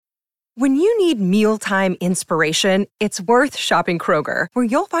When you need mealtime inspiration, it's worth shopping Kroger, where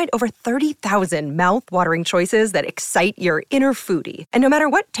you'll find over 30,000 mouth-watering choices that excite your inner foodie. And no matter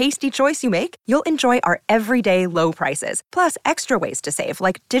what tasty choice you make, you'll enjoy our everyday low prices, plus extra ways to save,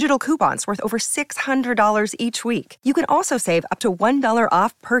 like digital coupons worth over $600 each week. You can also save up to $1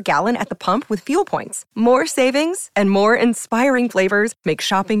 off per gallon at the pump with fuel points. More savings and more inspiring flavors make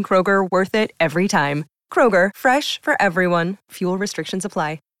shopping Kroger worth it every time. Kroger, fresh for everyone. Fuel restrictions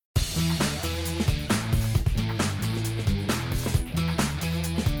apply.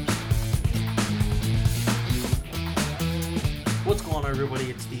 What's going on, everybody?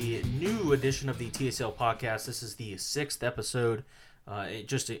 It's the new edition of the TSL podcast. This is the 6th episode.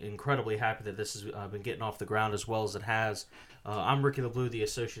 Just incredibly happy that this has been getting off the ground as well as it has. I'm Ricky LeBlue, the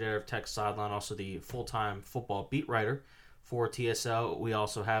associate editor of Tech Sideline, also the full-time football beat writer for TSL. We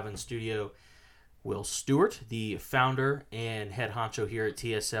also have in studio Will Stewart, the founder and head honcho here at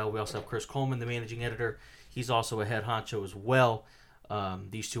TSL. We also have Chris Coleman, the managing editor. He's also a head honcho as well.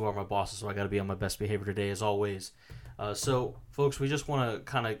 These two are my bosses, so I got to be on my best behavior today, as always. So, folks, we just want to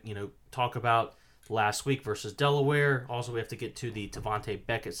kind of, talk about last week versus Delaware. Also, we have to get to the Tavante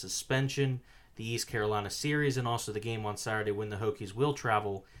Beckett suspension, the East Carolina series, and also the game on Saturday when the Hokies will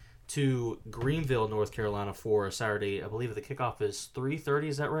travel to Greenville, North Carolina for Saturday. I believe the kickoff is 3:30.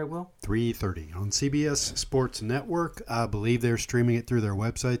 Is that right, Will? 3:30 on CBS Sports Network. I believe they're streaming it through their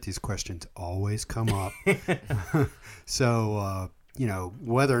website. These questions always come up. So,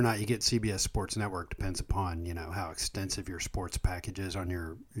 whether or not you get CBS Sports Network depends upon, how extensive your sports package is on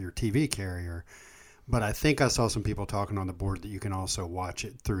your TV carrier. But I think I saw some people talking on the board that you can also watch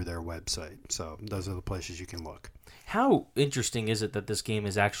it through their website. So those are the places you can look. How interesting is it that this game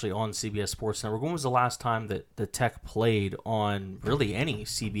is actually on CBS Sports Network? When was the last time that the Tech played on really any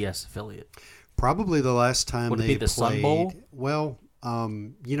CBS affiliate? Probably the last time Would it they be the played. Sun Bowl? Well, I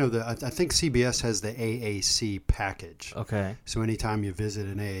think CBS has the AAC package. Okay. So anytime you visit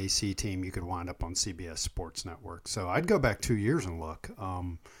an AAC team, you could wind up on CBS Sports Network. So I'd go back 2 years and look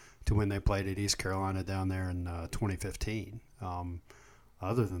to when they played at East Carolina down there in 2015.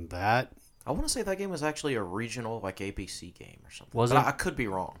 Other than that, I want to say that game was actually a regional, ABC game or something. Was it? I could be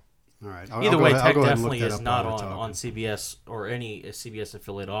wrong. All right. Either way, Tech definitely is not on CBS or any CBS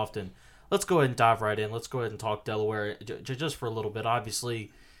affiliate often. Let's go ahead and dive right in. Let's go ahead and talk Delaware just for a little bit.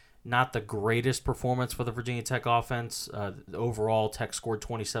 Obviously, not the greatest performance for the Virginia Tech offense. Overall, Tech scored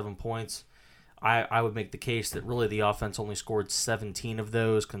 27 points. I would make the case that really the offense only scored 17 of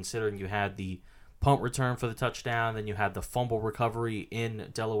those, considering you had the punt return for the touchdown, then you had the fumble recovery in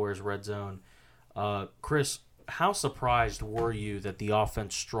Delaware's red zone. Chris, how surprised were you that the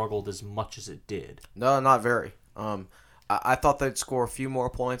offense struggled as much as it did? No, not very. I thought they'd score a few more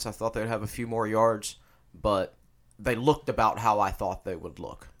points. I thought they'd have a few more yards, but they looked about how I thought they would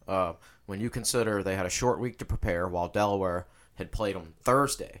look. When you consider they had a short week to prepare while Delaware had played on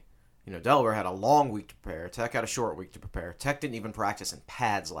Thursday. Delaware had a long week to prepare. Tech had a short week to prepare. Tech didn't even practice in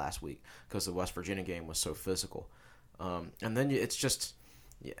pads last week because the West Virginia game was so physical. And then it's just,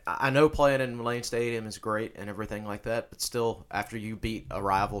 I know playing in Lane Stadium is great and everything like that, but still, after you beat a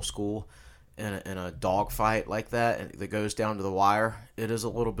rival school in a dogfight like that and that goes down to the wire, it is a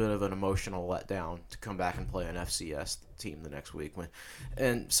little bit of an emotional letdown to come back and play an FCS team the next week.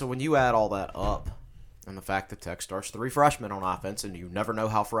 And so when you add all that up, and the fact that Tech starts 3 freshmen on offense, and you never know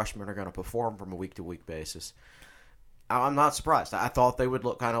how freshmen are going to perform from a week-to-week basis, I'm not surprised. I thought they would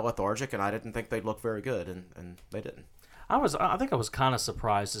look kind of lethargic, and I didn't think they'd look very good, and they didn't. I think I was kind of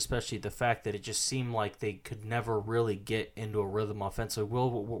surprised, especially the fact that it just seemed like they could never really get into a rhythm offensively.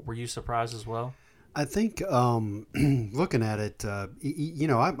 Will, were you surprised as well? I think looking at it,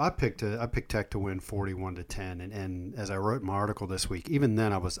 I picked Tech to win 41-10, and as I wrote in my article this week, even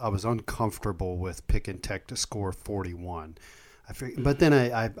then I was uncomfortable with picking Tech to score 41. But then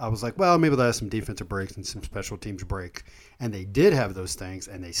I was like, well, maybe they'll have some defensive breaks and some special teams break, and they did have those things,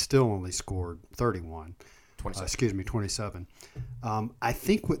 and they still only scored 31. 27. I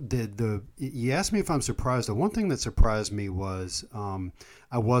think you asked me if I'm surprised. The one thing that surprised me was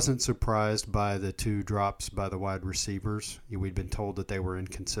I wasn't surprised by the 2 drops by the wide receivers. We'd been told that they were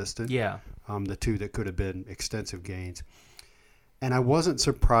inconsistent. Yeah. The 2 that could have been extensive gains. And I wasn't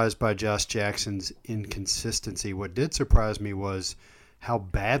surprised by Josh Jackson's inconsistency. What did surprise me was how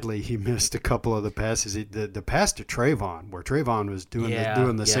badly he missed a couple of the passes. The pass to Trayvon, where Trayvon was doing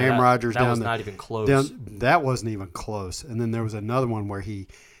the Sam Rogers down. That was not even close. That wasn't even close. And then there was another one where he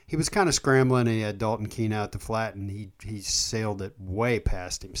was kind of scrambling, and he had Dalton Keene out to flat, and he sailed it way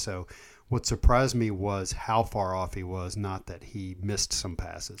past him. So What surprised me was how far off he was, not that he missed some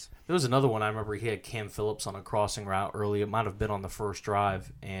passes. There was another one I remember. He had Cam Phillips on a crossing route early. It might have been on the first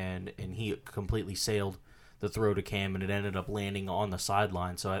drive, and he completely sailed the throw to Cam, and it ended up landing on the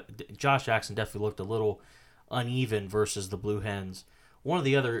sideline. So Josh Jackson definitely looked a little uneven versus the Blue Hens. One of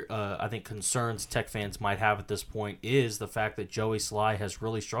the other, I think, concerns Tech fans might have at this point is the fact that Joey Slye has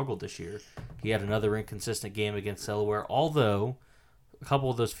really struggled this year. He had another inconsistent game against Delaware, although a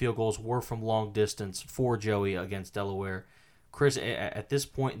couple of those field goals were from long distance for Joey against Delaware. Chris, at this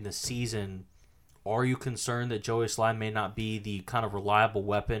point in the season, are you concerned that Joey Slye may not be the kind of reliable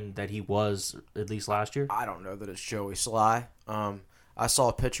weapon that he was at least last year? I don't know that it's Joey Slye. I saw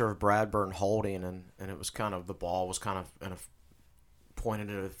a picture of Bradburn holding, and it was kind of, the ball was kind of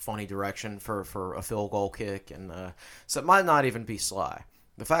pointed in a funny direction for a field goal kick, and so it might not even be Slye.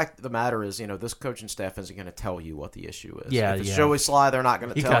 The fact of the matter is, this coaching staff isn't going to tell you what the issue is. Yeah, if it's Joey Slye, they're not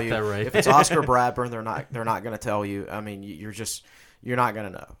going to tell you. That right. If it's Oscar Bradburn, they're not going to tell you. I mean, you're not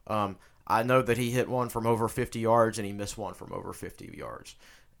going to know. I know that he hit one from over 50 yards and he missed one from over 50 yards,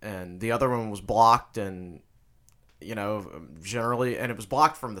 and the other one was blocked, and generally, and it was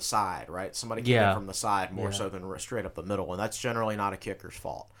blocked from the side, right? Somebody came in from the side more so than straight up the middle, and that's generally not a kicker's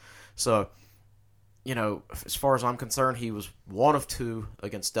fault. So, as far as I'm concerned, he was 1 of 2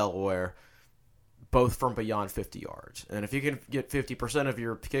 against Delaware, both from beyond 50 yards. And if you can get 50% of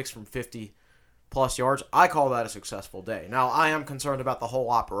your kicks from 50-plus yards, I call that a successful day. Now, I am concerned about the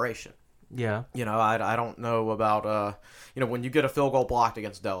whole operation. Yeah. I don't know about, when you get a field goal blocked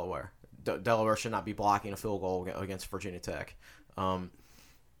against Delaware, Delaware should not be blocking a field goal against Virginia Tech.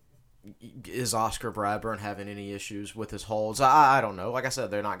 Is Oscar Bradburn having any issues with his holds? I don't know. Like I said,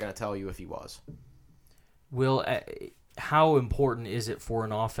 they're not going to tell you if he was. Will, how important is it for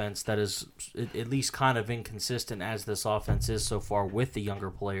an offense that is at least kind of inconsistent as this offense is so far with the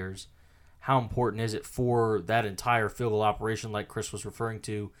younger players? How important is it for that entire field goal operation, like Chris was referring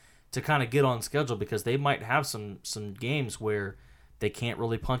to kind of get on schedule? Because they might have some games where they can't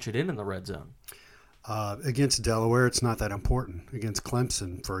really punch it in the red zone. Against Delaware, it's not that important. Against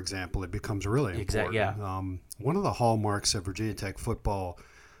Clemson, for example, it becomes really important. Exactly. Yeah. One of the hallmarks of Virginia Tech football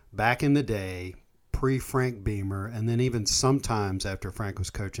back in the day, pre-Frank Beamer, and then even sometimes after Frank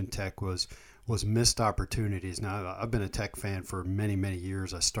was coaching Tech, was missed opportunities. Now, I've been a Tech fan for many, many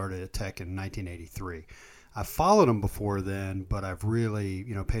years. I started at Tech in 1983. I followed them before then, but I've really,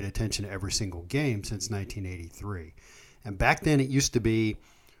 paid attention to every single game since 1983. And back then it used to be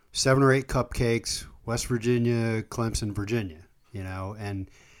 7 or 8 cupcakes, West Virginia, Clemson, Virginia, and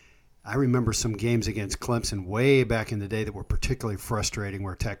I remember some games against Clemson way back in the day that were particularly frustrating,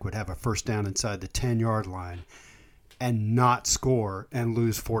 where Tech would have a first down inside the 10-yard line and not score and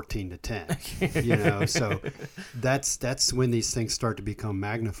lose 14-10. So that's when these things start to become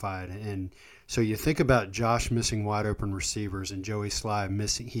magnified. And so you think about Josh missing wide open receivers and Joey Slye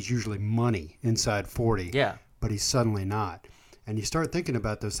missing. He's usually money inside 40. Yeah. But he's suddenly not. And you start thinking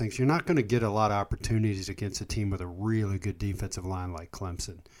about those things. You're not going to get a lot of opportunities against a team with a really good defensive line like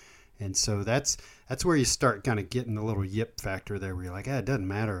Clemson. And so that's where you start kind of getting the little yip factor there, where you're like, it doesn't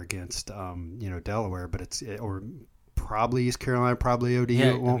matter against Delaware, but or probably East Carolina, probably ODU,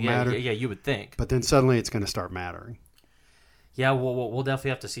 it won't matter. Yeah, you would think. But then suddenly it's going to start mattering. Yeah, we'll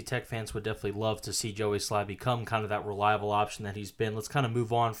definitely have to see. Tech fans would definitely love to see Joey Slye become kind of that reliable option that he's been. Let's kind of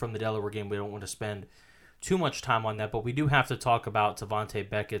move on from the Delaware game. We don't want to spend too much time on that, but we do have to talk about Tavante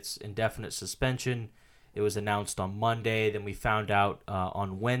Beckett's indefinite suspension. It was announced on Monday. Then we found out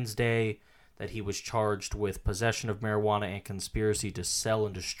on Wednesday that he was charged with possession of marijuana and conspiracy to sell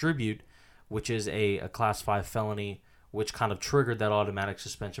and distribute, which is a Class 5 felony, which kind of triggered that automatic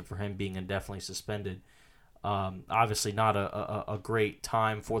suspension for him being indefinitely suspended. Obviously not a great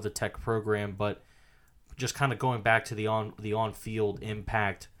time for the Tech program, but just kind of going back to the on-field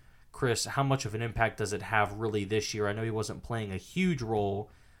impact, Chris, how much of an impact does it have really this year? I know he wasn't playing a huge role,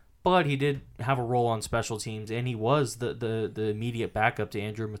 but he did have a role on special teams, and he was the immediate backup to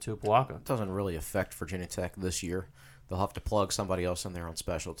Andrew Matupuaka. It doesn't really affect Virginia Tech this year. They'll have to plug somebody else in there on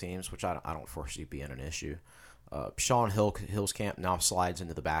special teams, which I don't foresee being an issue. Sean Hillscamp now slides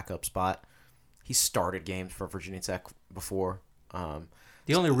into the backup spot. He started games for Virginia Tech before.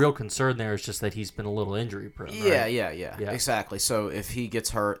 The only real concern there is just that he's been a little injury prone. Yeah, right? yeah, exactly. So if he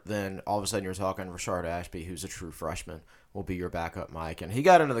gets hurt, then all of a sudden you're talking Rashard Ashby, who's a true freshman, will be your backup Mike. And he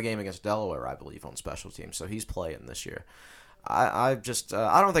got into the game against Delaware, I believe, on special teams, so he's playing this year. I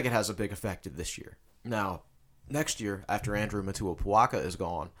don't think it has a big effect this year. Now, next year, after Andrew Matupuaka is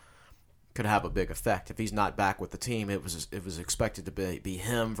gone, could have a big effect. If he's not back with the team, it was expected to be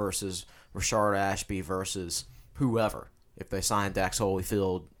him versus Rashard Ashby versus whoever. if they sign Dax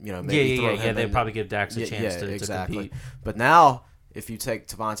Holyfield, maybe throw him in. They'd probably give Dax a chance to exactly. compete. But now, if you take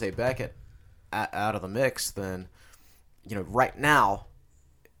Tavante Beckett out of the mix, then right now,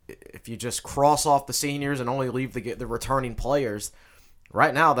 if you just cross off the seniors and only leave the returning players,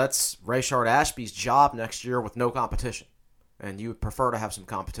 right now that's Rayshard Ashby's job next year with no competition, and you would prefer to have some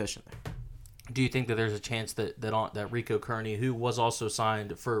competition there. Do you think that there's a chance that Rico Kearney, who was also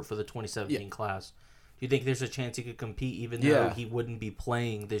signed for the 2017 class, do you think there's a chance he could compete even though he wouldn't be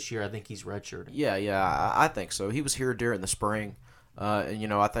playing this year? I think he's redshirting. Yeah, I think so. He was here during the spring,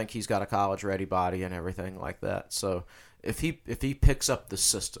 and I think he's got a college-ready body and everything like that. So if he picks up the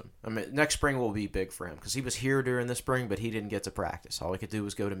system, I mean, next spring will be big for him because he was here during the spring, but he didn't get to practice. All he could do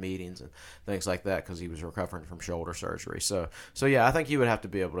was go to meetings and things like that because he was recovering from shoulder surgery. So yeah, I think you would have to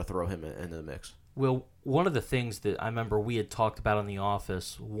be able to throw him into the mix. Well, one of the things that I remember we had talked about in the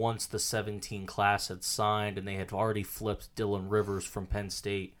office once the 17 class had signed and they had already flipped Dylan Rivers from Penn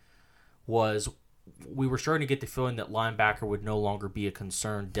State was we were starting to get the feeling that linebacker would no longer be a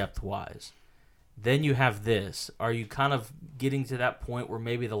concern depth-wise. Then you have this. Are you kind of getting to that point where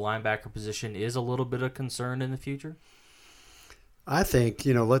maybe the linebacker position is a little bit of concern in the future? I think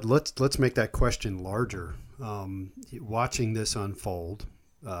let's make that question larger. Watching this unfold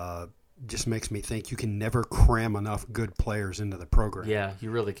just makes me think you can never cram enough good players into the program. Yeah, you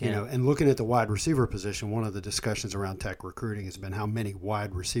really can't. And looking at the wide receiver position, one of the discussions around Tech recruiting has been how many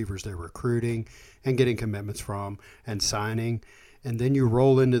wide receivers they're recruiting and getting commitments from and signing. And then you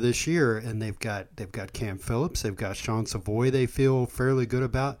roll into this year, and they've got Cam Phillips, they've got Sean Savoy they feel fairly good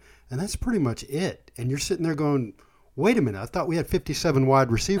about, and that's pretty much it. And you're sitting there going, wait a minute, I thought we had 57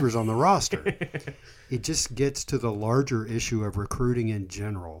 wide receivers on the roster. It just gets to the larger issue of recruiting in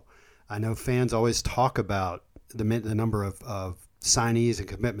general. I know fans always talk about the number of signees and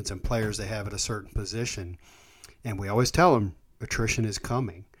commitments and players they have at a certain position, and we always tell them attrition is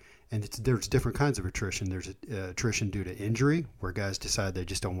coming. And there's different kinds of attrition. There's attrition due to injury, where guys decide they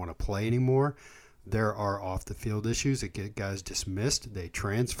just don't want to play anymore. There are off-the-field issues that get guys dismissed. They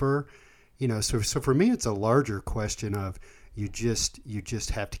transfer. So for me, it's a larger question of you just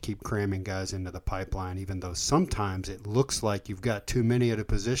have to keep cramming guys into the pipeline, even though sometimes it looks like you've got too many at a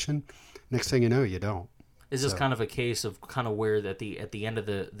position. Next thing you know, you don't. Is this kind of a case of kind of where at the end of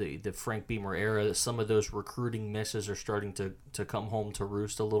the Frank Beamer era, some of those recruiting misses are starting to come home to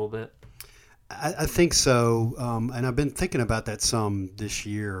roost a little bit? I think so, and I've been thinking about that some this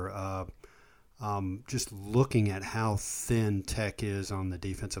year. Just looking at how thin Tech is on the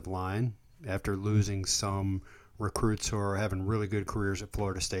defensive line after losing some recruits who are having really good careers at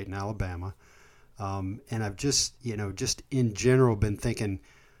Florida State and Alabama, and I've just in general been thinking.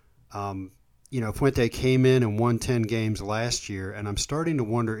 Fuente came in and won 10 games last year, and I'm starting to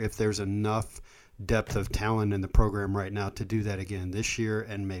wonder if there's enough depth of talent in the program right now to do that again this year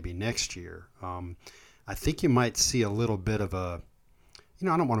and maybe next year. I think you might see a little bit of a, I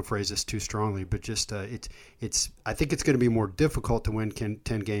don't want to phrase this too strongly, but just I think it's going to be more difficult to win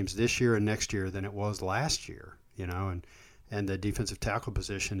 10 games this year and next year than it was last year, and the defensive tackle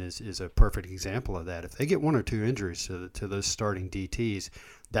position is a perfect example of that. If they get one or two injuries to those starting DTs,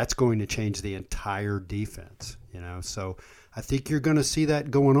 that's going to change the entire defense. So I think you're going to see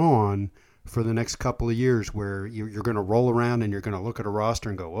that going on for the next couple of years, where you're going to roll around and you're going to look at a roster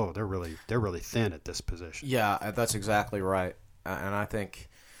and go, "Oh, they're really thin at this position." Yeah, that's exactly right. And I think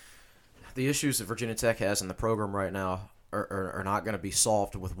the issues that Virginia Tech has in the program right now are not going to be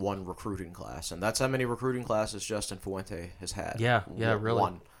solved with one recruiting class, and that's how many recruiting classes Justin Fuente has had. Yeah,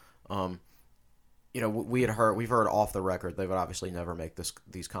 really. One. We've heard off the record. They would obviously never make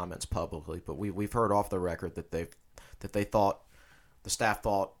these comments publicly, but we've heard off the record that the staff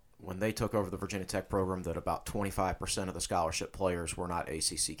thought when they took over the Virginia Tech program that about 25% of the scholarship players were not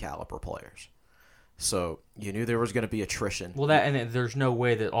ACC caliber players. So you knew there was going to be attrition. Well, and there's no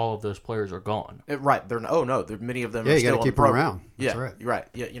way that all of those players are gone. Right? Many of them. Yeah, are you still got to keep them around. That's right. Right.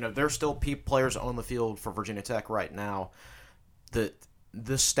 Yeah, there's still players on the field for Virginia Tech right now that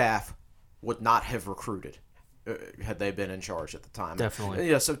this staff would not have recruited had they been in charge at the time. Definitely.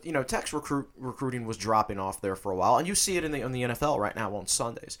 Yeah. So Tech's recruiting was dropping off there for a while, and you see it in the NFL right now on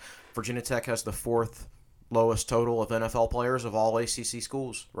Sundays. Virginia Tech has the fourth lowest total of NFL players of all ACC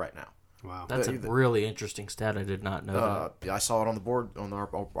schools right now. Wow, that's a really interesting stat. I did not know that. I saw it on the board on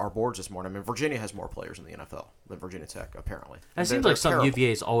our boards this morning. I mean, Virginia has more players in the NFL than Virginia Tech, apparently. It seems like something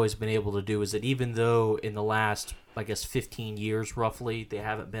UVA's always been able to do is that even though in the last, 15 years roughly, they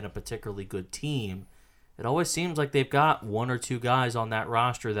haven't been a particularly good team, it always seems like they've got one or two guys on that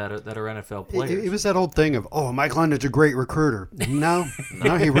roster that are NFL players. It was that old thing of, Mike London's a great recruiter. No,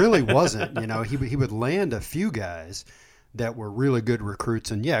 he really wasn't. He would land a few guys. that were really good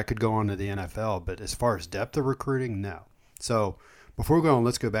recruits and, could go on to the NFL. But as far as depth of recruiting, no. So before we go on,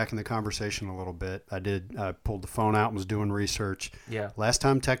 let's go back in the conversation a little bit. I pulled the phone out and was doing research. Yeah. Last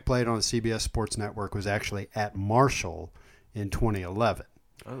time Tech played on the CBS Sports Network was actually at Marshall in 2011.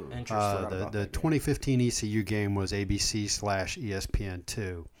 Oh, interesting. The 2015 ECU game was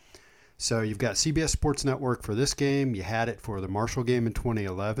ABC/ESPN2. So you've got CBS Sports Network for this game. You had it for the Marshall game in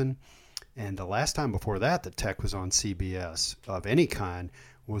 2011. And the last time before that Tech was on CBS of any kind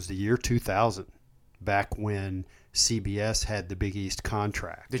was the year 2000, back when CBS had the Big East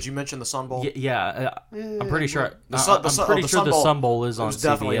contract. Did you mention the Sun Bowl? I'm pretty sure. The Sun Bowl is on CBS.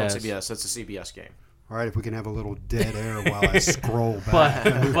 Definitely on CBS. That's a CBS game. All right, if we can have a little dead air while I scroll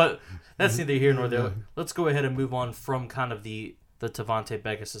back. but that's neither here nor there. Let's go ahead and move on from kind of the Tavante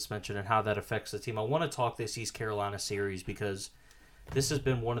Bega suspension and how that affects the team. I want to talk this East Carolina series because this has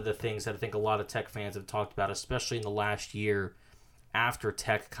been one of the things that I think a lot of Tech fans have talked about, especially in the last year after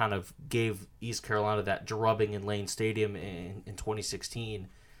Tech kind of gave East Carolina that drubbing in Lane Stadium in 2016.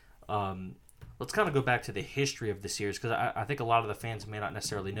 Let's kind of go back to the history of the series because I think a lot of the fans may not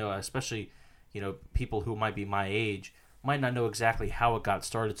necessarily know, especially people who might be my age might not know exactly how it got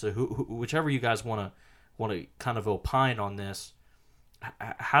started. So whichever you guys want to kind of opine on this,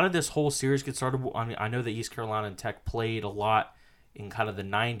 how did this whole series get started? I mean, I know that East Carolina and Tech played a lot in kind of the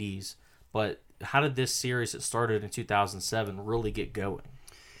 90s, but how did this series that started in 2007 really get going?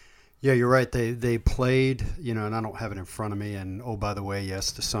 Yeah, you're right. They played, and I don't have it in front of me. And, oh, by the way,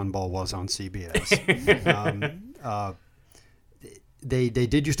 yes, the Sun Bowl was on CBS. They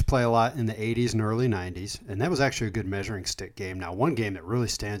did used to play a lot in the 80s and early 90s, and that was actually a good measuring stick game. Now, one game that really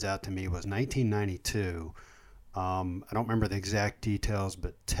stands out to me was 1992. I don't remember the exact details,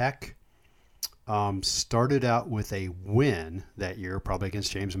 but Tech started out with a win that year, probably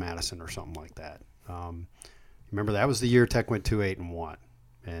against James Madison or something like that. Remember, that was the year Tech went 2-8-1,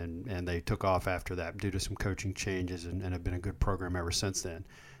 and they took off after that due to some coaching changes and have been a good program ever since then.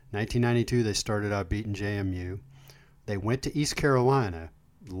 1992, they started out beating JMU. They went to East Carolina,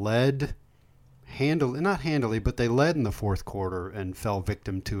 led not handily, but they led in the fourth quarter and fell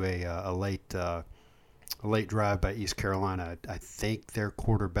victim to a late drive by East Carolina. I think their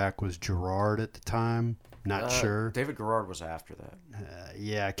quarterback was Gerard at the time. Not sure. David Gerard was after that.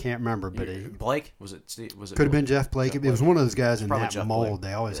 I can't remember, but Blake was it? Could have been Jeff Blake. It was one of those guys in that Jeff mold. Blake.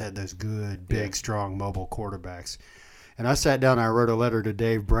 They always had those good, big, strong, mobile quarterbacks. And I sat down and I wrote a letter to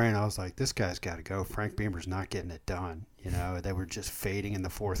Dave Brain. I was like, this guy's got to go. Frank Beamer's not getting it done. They were just fading in the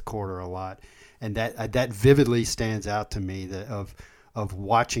fourth quarter a lot. And that vividly stands out to me of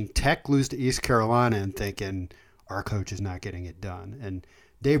watching Tech lose to East Carolina and thinking our coach is not getting it done. And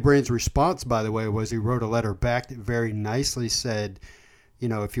Dave Brain's response, by the way, was he wrote a letter back that very nicely said,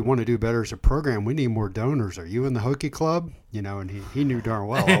 if you want to do better as a program, we need more donors. Are you in the Hokie Club? And he knew darn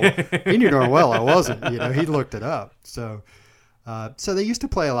well. He knew darn well I wasn't. He looked it up. So they used to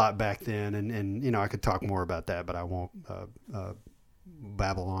play a lot back then, and I could talk more about that, but I won't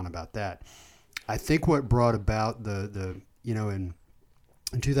babble on about that. I think what brought about in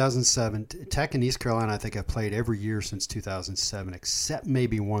 2007, Tech and East Carolina, I think, have played every year since 2007, except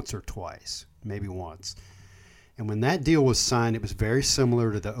maybe once or twice, maybe once. And when that deal was signed, it was very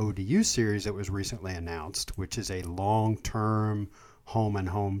similar to the ODU series that was recently announced, which is a long-term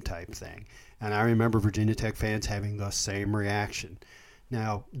home-and-home type thing. And I remember Virginia Tech fans having the same reaction.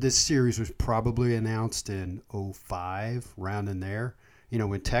 Now, this series was probably announced in 2005, round in there.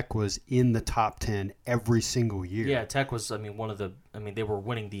 When Tech was in the top 10 every single year. Yeah, Tech was, they were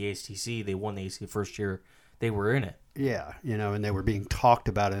winning the ACC. They won the ACC first year. They were in it. Yeah, and they were being talked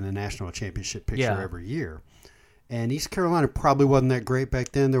about in the national championship picture every year. And East Carolina probably wasn't that great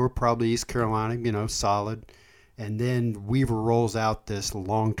back then. They were probably East Carolina, solid. And then Weaver rolls out this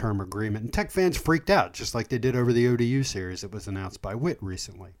long-term agreement. And Tech fans freaked out, just like they did over the ODU series that was announced by Witt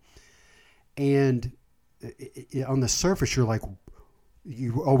recently. And on the surface, you're like,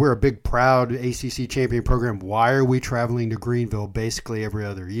 we're a big, proud ACC champion program. Why are we traveling to Greenville basically every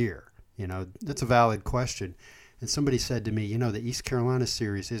other year? That's a valid question. And somebody said to me, the East Carolina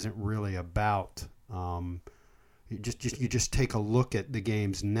series isn't really about you just take a look at the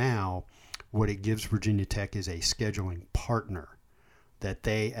games now. What it gives Virginia Tech is a scheduling partner that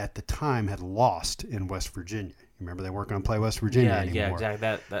they, at the time, had lost in West Virginia. Remember, they weren't going to play West Virginia anymore. Yeah,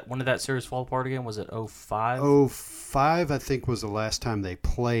 exactly. When did that series fall apart again? Was it 2005? 2005, I think, was the last time they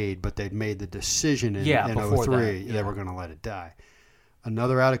played, but they'd made the decision in 2003 they were going to let it die.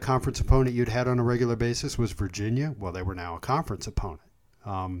 Another out-of-conference opponent you'd had on a regular basis was Virginia. Well, they were now a conference opponent.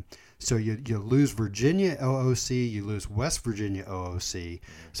 So you lose Virginia OOC, you lose West Virginia OOC.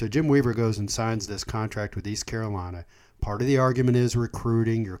 So Jim Weaver goes and signs this contract with East Carolina, Part of the argument is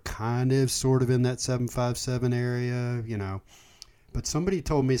recruiting. You're kind of sort of in that 757 area, you know. But somebody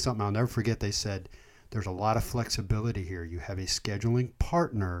told me something I'll never forget. They said, there's a lot of flexibility here. You have a scheduling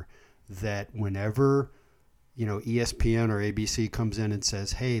partner that whenever, you know, ESPN or ABC comes in and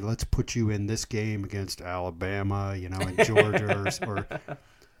says, hey, let's put you in this game against Alabama, you know, and Georgia or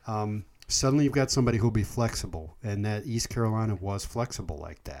suddenly you've got somebody who'll be flexible. And that East Carolina was flexible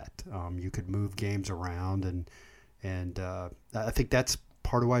like that. You could move games around, and I think that's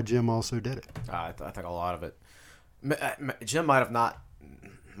part of why Jim also did it. I think a lot of it. Jim might not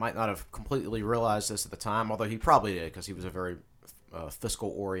have completely realized this at the time, although he probably did because he was a very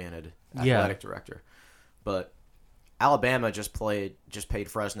fiscal-oriented athletic director. But Alabama just paid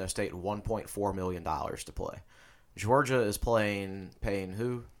Fresno State $1.4 million to play. Georgia is paying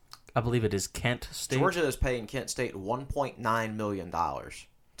who? I believe it is Kent State. Georgia is paying Kent State $1.9 million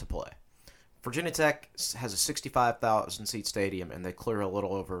to play. Virginia Tech has a 65,000 seat stadium, and they clear a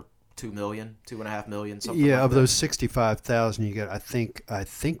little over 2 million, 2.5 million, something. Yeah, like of that. those 65,000, you get. I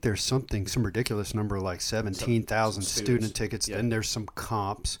think there's some ridiculous number like 17,000 student tickets. Yeah. Then there's some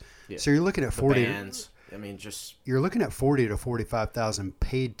comps. Yeah. So you're looking at The 40. bands. I mean, just You're looking at 40 to 45,000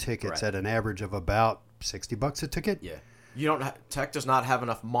 paid tickets Right. at an average of about $60 a ticket. yeah. Tech does not have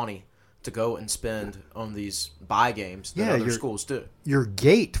enough money to go and spend on these buy games that other schools do. Your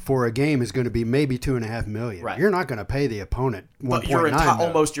gate for a game is going to be maybe $2.5 million. Right. You're not going to pay the opponent But $1.9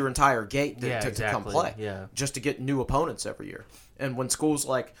 almost your entire gate to exactly. come play, just to get new opponents every year. And when schools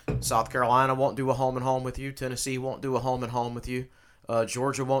like South Carolina won't do a home and home with you, Tennessee won't do a home and home with you,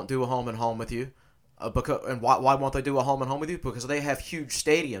 Georgia won't do a home and home with you, why won't they do a home and home with you? Because they have huge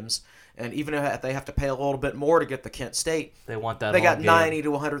stadiums, and even if they have to pay a little bit more to get the Kent State, They want that. they got home 90 game.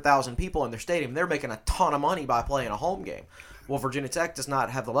 to 100,000 people in their stadium. They're making a ton of money by playing a home game. Well, Virginia Tech does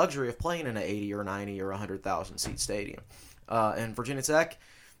not have the luxury of playing in an 80 or 90 or 100,000 seat stadium. And Virginia Tech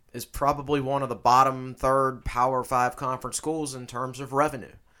is probably one of the bottom third Power 5 conference schools in terms of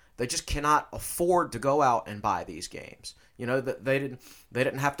revenue. They just cannot afford to go out and buy these games. You know, they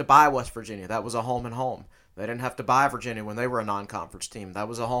didn't have to buy West Virginia. That was a home and home. They didn't have to buy Virginia when they were a non-conference team. That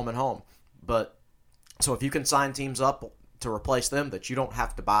was a home and home. But so if you can sign teams up to replace them that you don't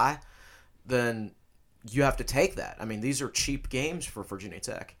have to buy, then you have to take that. I mean, these are cheap games for Virginia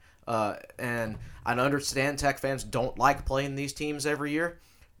Tech. And I understand Tech fans don't like playing these teams every year,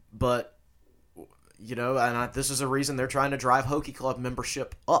 but, you know, this is a reason they're trying to drive Hokie Club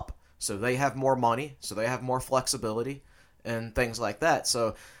membership up. So they have more money, so they have more flexibility and things like that.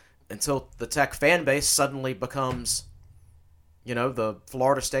 So until the Tech fan base suddenly becomes, you know, the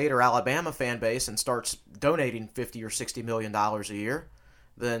Florida State or Alabama fan base and starts donating $50 or $60 million a year,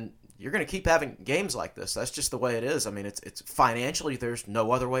 then you're going to keep having games like this. That's just the way it is. I mean, it's financially, there's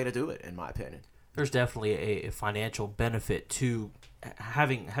no other way to do it, in my opinion. There's definitely a financial benefit to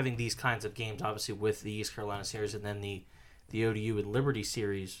having these kinds of games, obviously with the East Carolina series and then the ODU and Liberty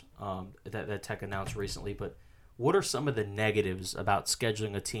series that Tech announced recently. But what are some of the negatives about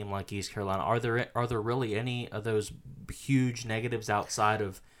scheduling a team like East Carolina? Are there really any of those huge negatives outside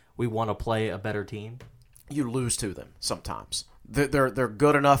of we want to play a better team? You lose to them sometimes. They're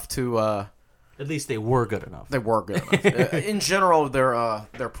good enough to. At least they were good enough. They were good enough. In general,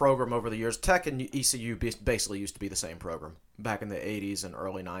 their program over the years, Tech and ECU basically used to be the same program back in the 80s and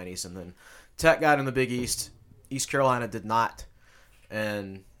early 90s, and then Tech got in the Big East. East Carolina did not,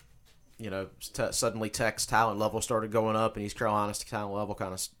 and you know, suddenly Tech's talent level started going up, and East Carolina's talent level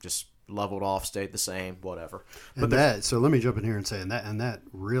kind of just leveled off, stayed the same, whatever. So let me jump in here and say, and that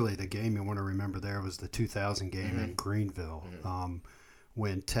really the game you want to remember there was the 2000 game in Greenville,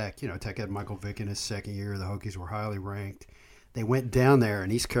 when Tech had Michael Vick in his second year. The Hokies were highly ranked. They went down there,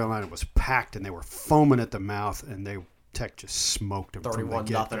 and East Carolina was packed, and they were foaming at the mouth, and Tech just smoked them.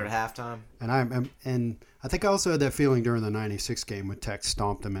 31-0 at halftime. And I think I also had that feeling during the '96 game when Tech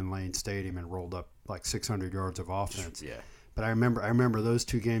stomped them in Lane Stadium and rolled up like 600 yards of offense. Yeah. But I remember those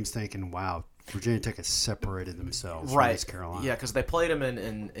two games thinking, wow, Virginia Tech has separated themselves from East Carolina. Yeah, because they played them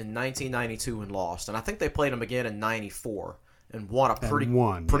in 1992 and lost, and I think they played them again in '94 and won a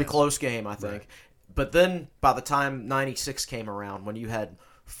pretty close game, I think. Right. But then by the time '96 came around, when you had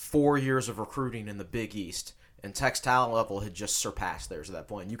 4 years of recruiting in the Big East, and Tech's talent level had just surpassed theirs at that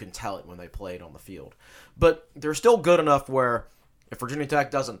point. You can tell it when they played on the field. But they're still good enough where if Virginia Tech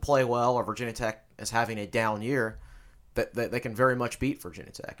doesn't play well or Virginia Tech is having a down year, that they can very much beat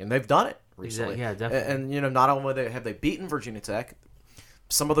Virginia Tech. And they've done it recently. Yeah, definitely. And you know, not only have they beaten Virginia Tech,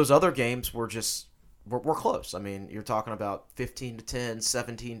 some of those other games were just were close. I mean, you're talking about 15-10,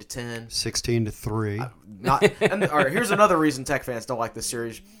 17-10, 16-3. All right, here's another reason Tech fans don't like this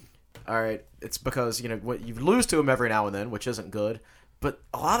series. All right, it's because what you lose to them every now and then, which isn't good. But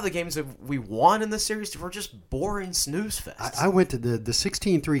a lot of the games that we won in this series were just boring snooze fests. I went to the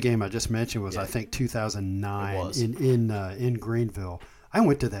 16-3 game I just mentioned was I think 2009 in Greenville. I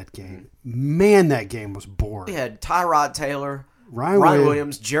went to that game. Man, that game was boring. We had Tyrod Taylor, Ryan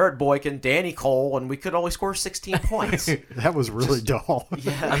Williams, Jared Boykin, Danny Cole, and we could only score 16 points. That was really dull.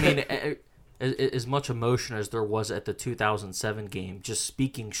 Yeah, I mean, as much emotion as there was at the 2007 game, just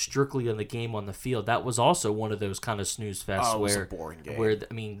speaking strictly on the game on the field, that was also one of those kind of snooze fests it was a boring game. Where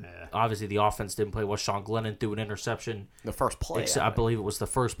obviously the offense didn't play well. Sean Glennon threw an interception. The first play, I believe it was the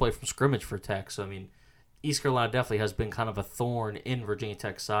first play from scrimmage for Tech. So I mean, East Carolina definitely has been kind of a thorn in Virginia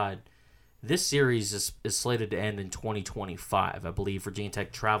Tech's side. This series is slated to end in 2025. I believe Virginia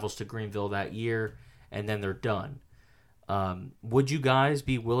Tech travels to Greenville that year, and then they're done. Would you guys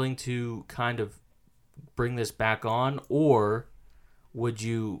be willing to kind of bring this back on, or would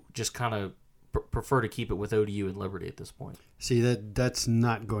you just kind of prefer to keep it with ODU and Liberty at this point? See, that's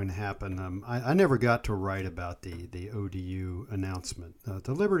not going to happen. I never got to write about the ODU announcement.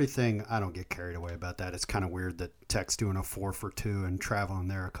 The Liberty thing, I don't get carried away about that. It's kind of weird that Tech's doing a 4-for-2 and traveling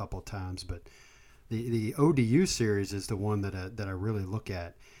there a couple of times, but the ODU series is the one that I really look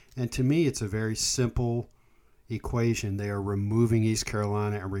at. And to me, it's a very simple equation. They are removing East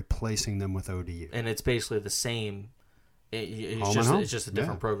Carolina and replacing them with ODU, and it's basically the same. It's just a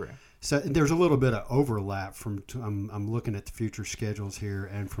different program. So there's a little bit of overlap from. I'm looking at the future schedules here,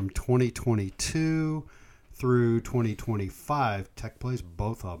 and from 2022 through 2025, Tech plays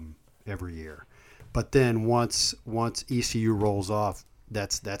both of them every year. But then once ECU rolls off,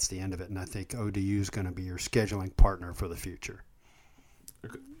 that's the end of it. And I think ODU is going to be your scheduling partner for the future.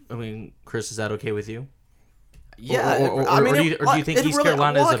 I mean, Chris, is that okay with you? Yeah, or do you think East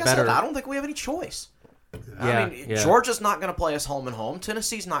Carolina is a better? I don't think we have any choice. Yeah, Georgia's not going to play us home and home.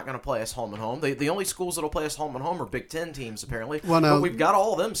 Tennessee's not going to play us home and home. The only schools that'll play us home and home are Big Ten teams, apparently. Well, now, but we've got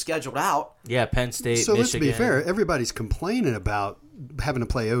all of them scheduled out. Yeah, Penn State, so Michigan. Let's be fair. Everybody's complaining about having to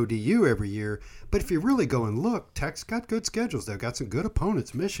play ODU every year. But if you really go and look, Tech's got good schedules. They've got some good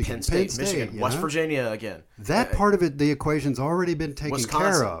opponents. Michigan, Penn State, Michigan, West Virginia again. That part of it, the equation's already been taken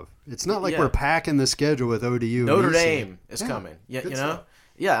care of. It's not like we're packing the schedule with ODU. Notre Dame is coming. Yeah, stuff.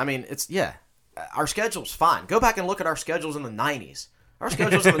 Yeah, I mean, our schedule's fine. Go back and look at our schedules in the 90s. Our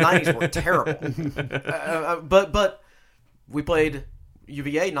schedules in the 90s were terrible. But we played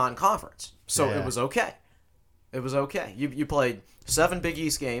UVA non-conference, so it was okay. It was okay. You played 7 Big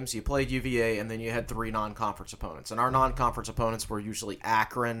East games, you played UVA, and then you had 3 non-conference opponents. And our non-conference opponents were usually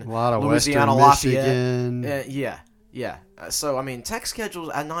Akron, a lot of Louisiana, Western Lafayette. Michigan. Yeah. So, I mean, Tech schedules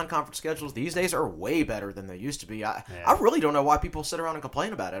and non-conference schedules these days are way better than they used to be. I really don't know why people sit around and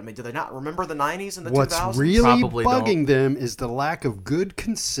complain about it. I mean, do they not remember the 90s and the 2000s? What's really Probably bugging them is the lack of good,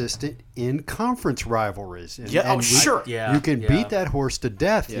 consistent in-conference rivalries. Sure. Yeah, you can beat that horse to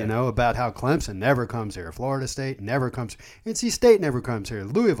death, about how Clemson never comes here. Florida State never comes here. NC State never comes here.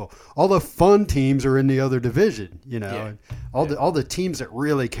 Louisville. All the fun teams are in the other division, And all the teams that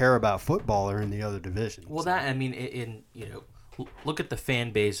really care about football are in the other division. Well, look at the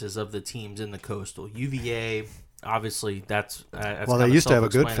fan bases of the teams in the Coastal. UVA, obviously, that's well, they used to have a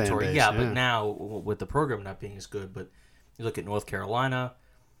good fan base. Yeah, but now with the program not being as good, but you look at North Carolina.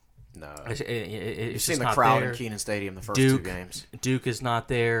 No, you've seen the crowd in Kenan Stadium the first 2 games. Duke is not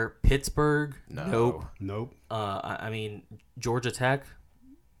there. Pittsburgh, Nope. I mean, Georgia Tech.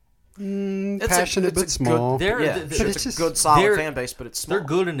 Passionate but small. It's a good, solid fan base, but it's small. They're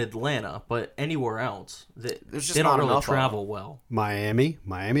good in Atlanta, but anywhere else, they not don't really enough travel well. Miami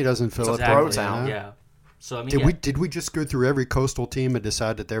doesn't fill up Pro Town. Yeah. So I did mean, we just go through every Coastal team and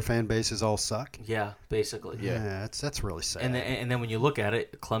decide that their fan bases all suck? Yeah, basically. Yeah, that's really sad. And then when you look at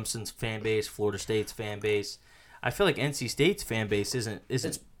it, Clemson's fan base, Florida State's fan base, I feel like NC State's fan base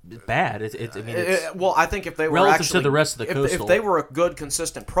isn't bad. I think if they were relative to the rest of the Coastal, if they were a good,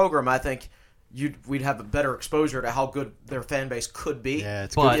 consistent program, I think we'd have a better exposure to how good their fan base could be. Yeah,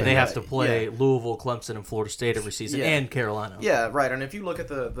 but they have to play Louisville, Clemson, and Florida State every season, and Carolina. Yeah, right. And if you look at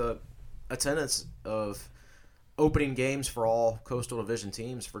the attendance of opening games for all Coastal Division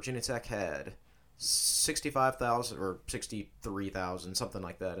teams, Virginia Tech had 65,000 or 63,000, something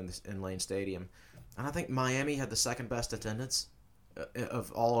like that, in Lane Stadium, and I think Miami had the second best attendance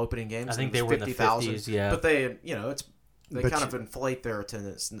of all opening games. I think they were 50,000. In the 50s, yeah. But they kind of inflate their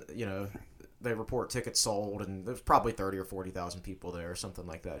attendance. They report tickets sold, and there's probably 30 or 40,000 people there, or something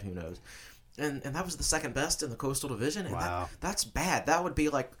like that. Who knows? And that was the second best in the Coastal Division. And wow, that's bad. That would be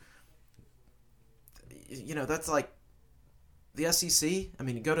like, that's like the SEC. I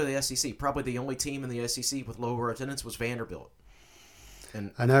mean, you go to the SEC. Probably the only team in the SEC with lower attendance was Vanderbilt.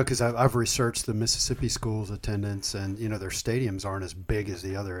 And I know because I've researched the Mississippi schools' attendance, and their stadiums aren't as big as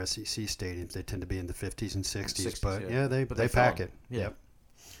the other SEC stadiums. They tend to be in the 50s and 60s, but they pack it. Yeah. Yep.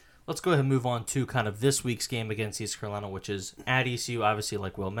 Let's go ahead and move on to kind of this week's game against East Carolina, which is at ECU, obviously,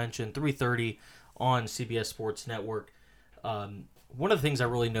 like Will mentioned, 3:30 on CBS Sports Network. One of the things I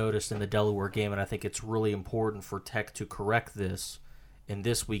really noticed in the Delaware game, and I think it's really important for Tech to correct this in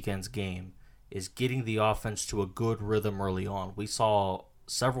this weekend's game, is getting the offense to a good rhythm early on. We saw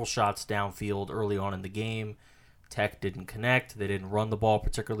several shots downfield early on in the game. Tech didn't connect. They didn't run the ball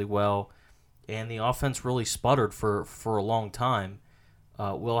particularly well. And the offense really sputtered for a long time.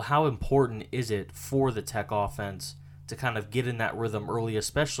 Will, how important is it for the Tech offense to kind of get in that rhythm early,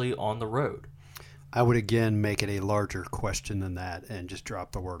 especially on the road? I would again make it a larger question than that and just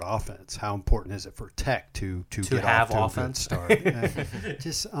drop the word offense. How important is it for Tech to get have off to offense? a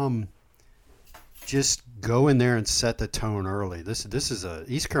good start? Just go in there and set the tone early.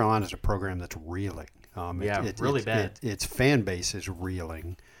 East Carolina is a program that's reeling. Really bad. Its fan base is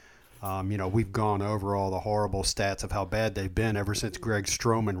reeling. We've gone over all the horrible stats of how bad they've been ever since Greg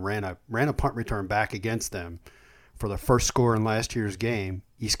Stroman ran a punt return back against them for the first score in last year's game.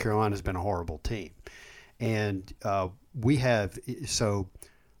 East Carolina's been a horrible team, and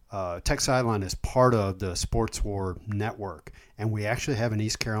Tech Sideline is part of the Sports War network, and we actually have an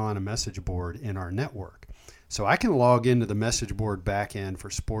East Carolina message board in our network. So I can log into the message board back end for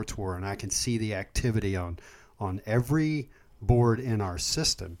Sports War, and I can see the activity on every board in our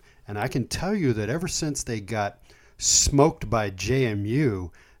system. And I can tell you that ever since they got smoked by JMU,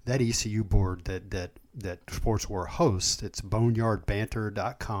 that ECU board that Sports War hosts, it's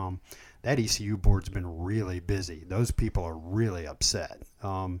boneyardbanter.com, that ECU board's been really busy. Those people are really upset.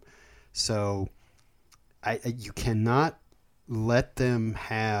 So you cannot let them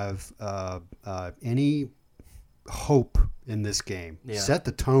have any hope in this game. Yeah. Set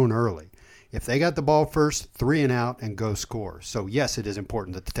the tone early. If they got the ball first, 3 and out, and go score. So, yes, it is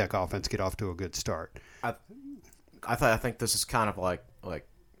important that the Tech offense get off to a good start. I think this is kind of like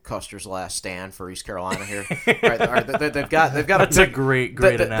Custer's last stand for East Carolina here. They've got That's a great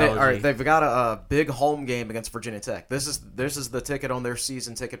analogy. They've got a big home game against Virginia Tech. This is the ticket on their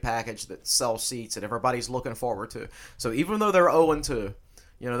season ticket package that sells seats that everybody's looking forward to. So even though they're 0-2,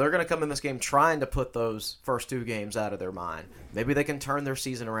 they're going to come in this game trying to put those first 2 games out of their mind. Maybe they can turn their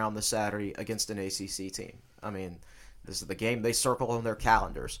season around this Saturday against an ACC team. I mean, this is the game they circle on their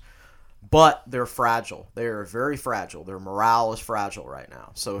calendars. But they're fragile. They are very fragile. Their morale is fragile right now.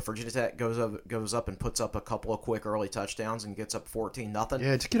 So if Virginia Tech goes up and puts up a couple of quick early touchdowns and gets up 14-0,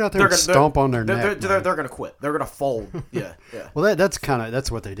 yeah, just get out there and stomp on their neck. They're going to quit. They're going to fold. Yeah. Well, that's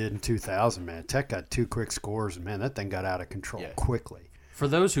what they did in 2000, man. Tech got 2 quick scores, and man, that thing got out of control quickly. For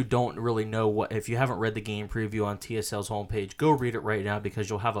those who don't really know if you haven't read the game preview on TSL's homepage, go read it right now because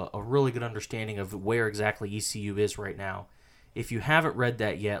you'll have a really good understanding of where exactly ECU is right now. If you haven't read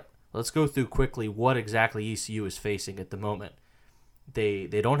that yet, let's go through quickly what exactly ECU is facing at the moment. They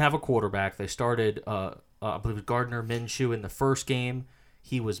don't have a quarterback. They started, I believe, Gardner Minshew in the first game.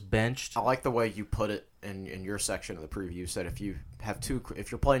 He was benched. I like the way you put it in your section of the preview. You said if you're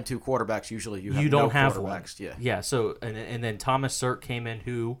playing 2 quarterbers, usually you don't have quarterbacks. One. Yeah. So and then Thomas Sirk came in,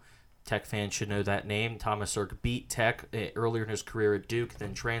 who Tech fans should know that name. Thomas Sirk beat Tech earlier in his career at Duke,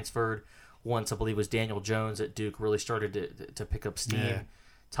 then transferred. Once I believe it was Daniel Jones at Duke really started to pick up steam. Yeah.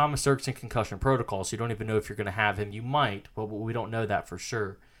 Thomas Sirk's in concussion protocol, so you don't even know if you're going to have him. You might, but we don't know that for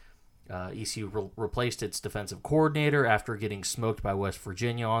sure. ECU replaced its defensive coordinator after getting smoked by West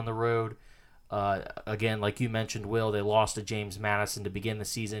Virginia on the road. Again, like you mentioned, Will, they lost to James Madison to begin the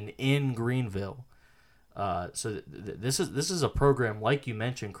season in Greenville. So this is a program, like you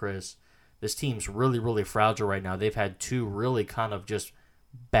mentioned, Chris. This team's really, really fragile right now. They've had 2 really kind of just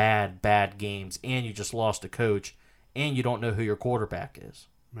bad games, and you just lost a coach, and you don't know who your quarterback is.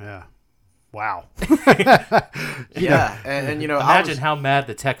 Yeah. Wow. Yeah, and imagine how mad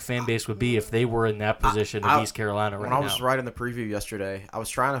the Tech fan base would be if they were in that position of East Carolina right now. When I was writing the preview yesterday, I was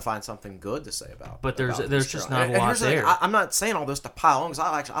trying to find something good to say about. But there's just not a lot there. I'm not saying all this to pile on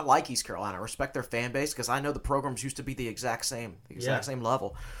because I like East Carolina. I respect their fan base because I know the programs used to be the exact same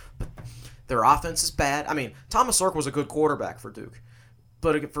level. But their offense is bad. I mean, Thomas Sirk was a good quarterback for Duke.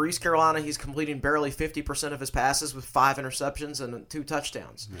 But for East Carolina, he's completing barely 50% of his passes with 5 interceptions and 2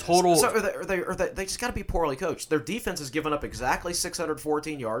 touchdowns. Total. So they just got to be poorly coached. Their defense has given up exactly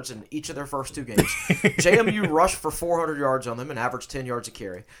 614 yards in each of their first 2 games. JMU rushed for 400 yards on them and averaged 10 yards a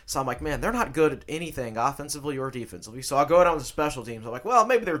carry. So I'm like, man, they're not good at anything offensively or defensively. So I go down to special teams. I'm like, well,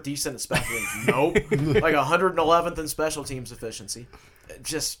 maybe they're decent at special teams. Nope. Like 111th in special teams efficiency.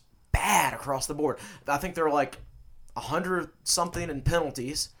 Just bad across the board. I think they're like 100-something in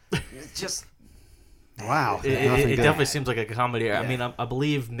penalties. It's just wow. It definitely seems like a comedy. Yeah. I mean, I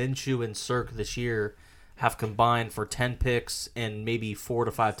believe Minshew and Cirque this year have combined for 10 picks and maybe 4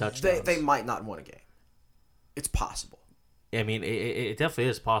 to 5 touchdowns. They might not win a game. It's possible. I mean, it definitely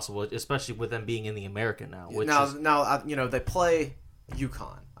is possible, especially with them being in the American now. Now, they play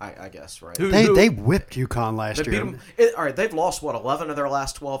UConn, I guess, right? They whipped UConn last year. All right, they've lost 11 of their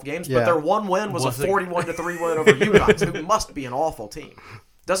last 12 games, but their one win was a 41-3 win over UConn, who must be an awful team.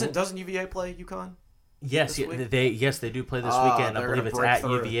 Doesn't UVA play UConn? Yes, they do play this weekend. I believe it's at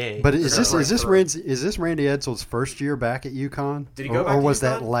UVA. But is this Randy Edsel's first year back at UConn? Did he go back or to was UConn?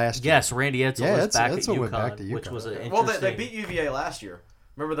 that last year? Yes, Randy Edsel was back at Edsel went back to UConn, UConn. which was an interesting. Well, they beat UVA last year.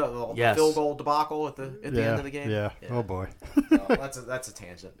 Remember the field goal debacle at the end of the game? Yeah. Oh boy. That's a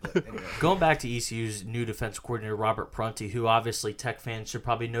tangent. But anyway. Going back to ECU's new defensive coordinator Robert Prunty, who obviously Tech fans should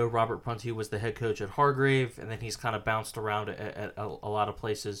probably know. Robert Prunty was the head coach at Hargrave, and then he's kind of bounced around at a lot of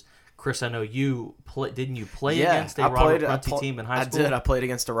places. Chris, I know you didn't you play against a Robert Prunty team in high school? I did. I played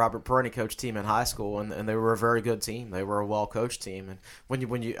against a Robert Prunty coach team in high school, and they were a very good team. They were a well coached team, and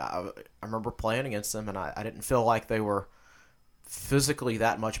I remember playing against them, and I didn't feel like they were physically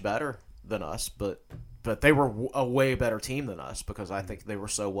that much better than us, but they were a way better team than us because I think they were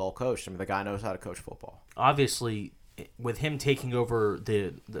so well coached. I mean, the guy knows how to coach football. Obviously, with him taking over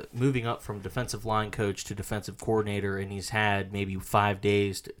the moving up from defensive line coach to defensive coordinator, and he's had maybe 5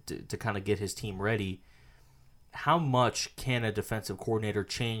 days to kind of get his team ready, how much can a defensive coordinator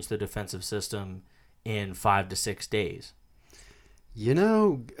change the defensive system in 5 to 6 days?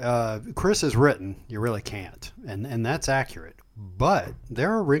 Chris has written, you really can't, and that's accurate. But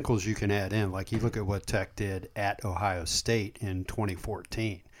there are wrinkles you can add in, like you look at what Tech did at Ohio State in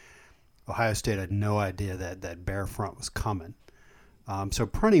 2014. Ohio State had no idea that bear front was coming. So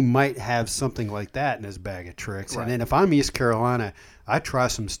Prunty might have something like that in his bag of tricks. Right. And then if I'm East Carolina, I try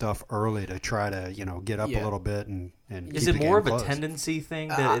some stuff early to try to get up a little bit and is keep it more of close. A tendency thing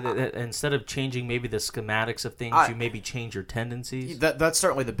that instead of changing maybe the schematics of things, you maybe change your tendencies? That's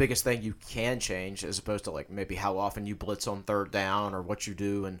certainly the biggest thing you can change, as opposed to like maybe how often you blitz on third down or what you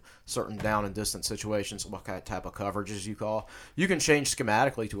do in certain down and distance situations, what kind of type of coverages you call. You can change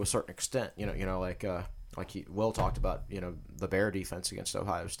schematically to a certain extent. Like Will talked about, the Bear defense against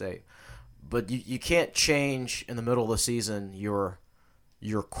Ohio State. But you can't change in the middle of the season your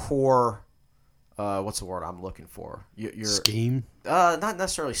core, what's the word I'm looking for? Your scheme? Not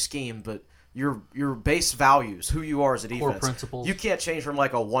necessarily scheme, but your base values, who you are as a defense. Core principles. You can't change from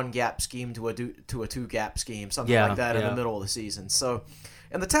like a one-gap scheme to a two-gap scheme, something like that in the middle of the season. So,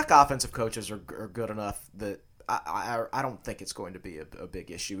 and the Tech offensive coaches are good enough that I don't think it's going to be a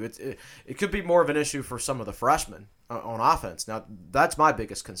big issue. It could be more of an issue for some of the freshmen on offense. Now, that's my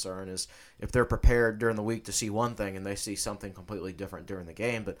biggest concern is if they're prepared during the week to see one thing and they see something completely different during the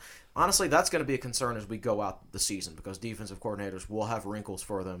game. But honestly, that's going to be a concern as we go out the season because defensive coordinators will have wrinkles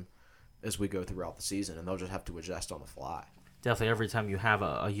for them as we go throughout the season, and they'll just have to adjust on the fly. Definitely, every time you have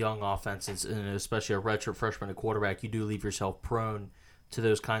a young offense, and especially a redshirt freshman at quarterback, you do leave yourself prone to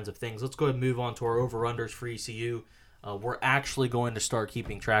those kinds of things. Let's go ahead and move on to our over-unders for ECU. We're actually going to start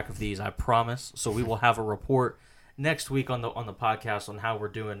keeping track of these, I promise. So we will have a report next week on the podcast on how we're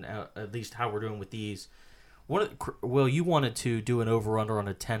doing, at least how we're doing with these. Will, you wanted to do an over-under on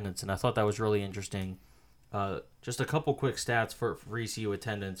attendance, and I thought that was really interesting. Just a couple quick stats for ECU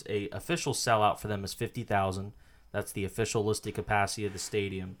attendance. A official sellout for them is 50,000. That's the official listed capacity of the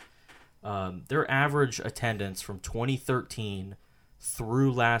stadium. Their average attendance from 2013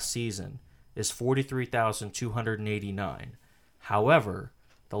 through last season is 43,289. However,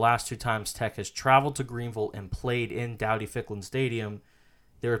 the last two times Tech has traveled to Greenville and played in Dowdy-Ficklin Stadium,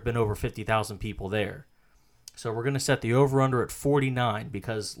 there have been over 50,000 people there. So we're going to set the over-under at 49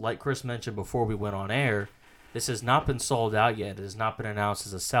 because, like Chris mentioned before we went on air, this has not been sold out yet. It has not been announced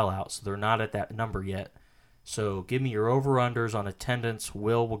as a sellout, so they're not at that number yet. So give me your over-unders on attendance.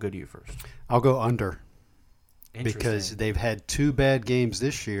 Will, we'll go to you first. I'll go under. Because they've had 2 bad games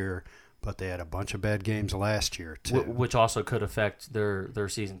this year, but they had a bunch of bad games last year, too. Which also could affect their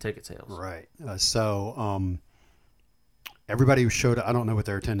season ticket sales. Right. Everybody who showed up, I don't know what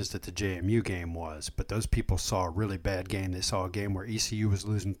their attendance at the JMU game was, but those people saw a really bad game. They saw a game where ECU was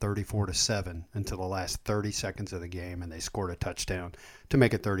losing 34-7 until the last 30 seconds of the game, and they scored a touchdown to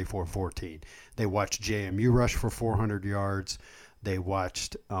make it 34-14. They watched JMU rush for 400 yards. They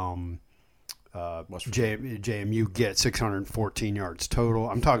watched JMU get 614 yards total.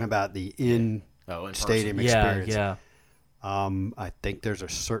 I'm talking about the in-stadium experience. Yeah. I think there's a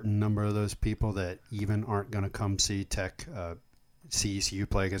certain number of those people that even aren't going to come see ECU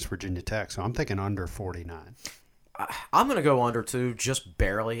play against Virginia Tech. So I'm thinking under 49. I'm going to go under too, just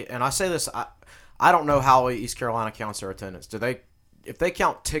barely. And I say this, I don't know how East Carolina counts their attendance. If they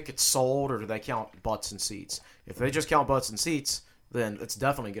count tickets sold, or do they count butts and seats? If they just count butts and seats, then it's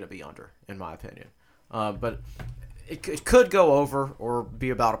definitely going to be under, in my opinion. But it could go over or be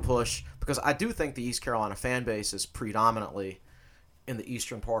about a push, because I do think the East Carolina fan base is predominantly in the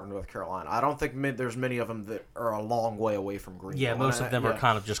eastern part of North Carolina. I don't think there's many of them that are a long way away from Greenville. Yeah, most of them are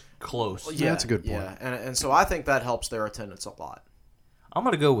kind of just close. Yeah, that's a good point. Yeah, and so I think that helps their attendance a lot. I'm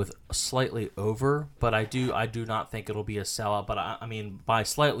going to go with slightly over, but I do not think it'll be a sellout. But I mean, by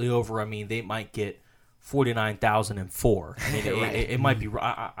slightly over, I mean they might get 49,004. I mean, Right. it might be.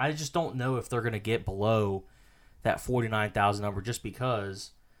 I just don't know if they're going to get below that 49,000 number, just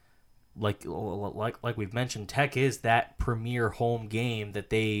because, like we've mentioned, Tech is that premier home game that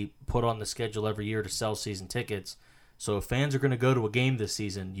they put on the schedule every year to sell season tickets. So if fans are going to go to a game this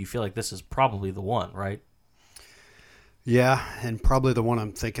season, you feel like this is probably the one, right? Yeah, and probably the one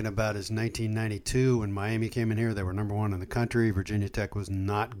I'm thinking about is 1992 when Miami came in here. They were number one in the country. Virginia Tech was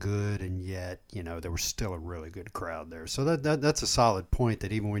not good, and yet, there was still a really good crowd there. So that's a solid point,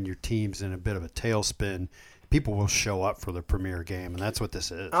 that even when your team's in a bit of a tailspin, people will show up for the premier game, and that's what this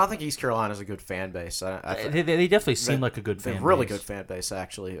is. I think East Carolina's a good fan base. They definitely seem like a good fan base. Really good fan base,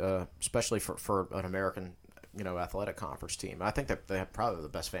 actually, especially for an American, athletic conference team. I think that they have probably the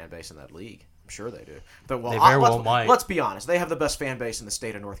best fan base in that league. I'm sure they do. They very well might. Let's be honest. They have the best fan base in the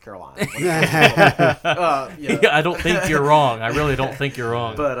state of North Carolina. Yeah, I don't think you're wrong. I really don't think you're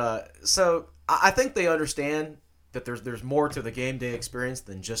wrong. But so I think they understand that there's more to the game day experience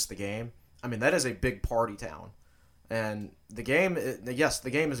than just the game. I mean, that is a big party town, and the game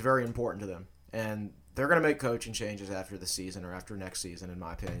is very important to them, and they're going to make coaching changes after the season or after next season, in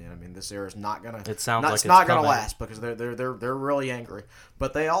my opinion. I mean, this era is not going to. It sounds like it's not going to coming. last, because they're really angry,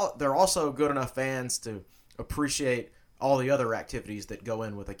 but they're also good enough fans to appreciate all the other activities that go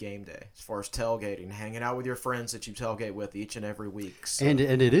in with a game day, as far as tailgating, hanging out with your friends that you tailgate with each and every week. So. And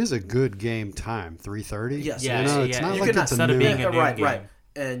it is a good game time, 3:30. Yes. Yeah, it's not like it's a instead of being a noon right, game. right.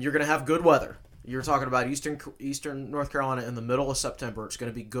 And you're going to have good weather. You're talking about eastern North Carolina in the middle of September. It's going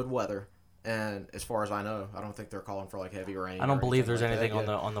to be good weather. And as far as I know, I don't think they're calling for like heavy rain. I don't believe there's like anything that.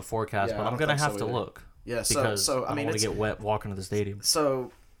 on the forecast, Yeah, but I I'm don't gonna think have so to either. look. Yeah, because so I I mean, don't want to it's- get wet walking to the stadium.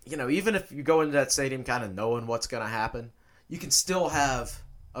 So, even if you go into that stadium kind of knowing what's going to happen, you can still have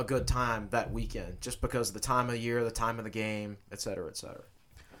a good time that weekend, just because of the time of the year, the time of the game, et cetera, et cetera.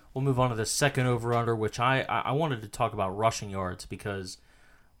 We'll move on to the second over-under, which I wanted to talk about rushing yards, because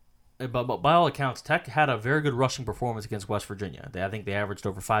but by all accounts, Tech had a very good rushing performance against West Virginia. I think they averaged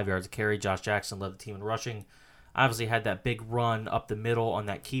over 5 yards a carry. Josh Jackson led the team in rushing. Obviously had that big run up the middle on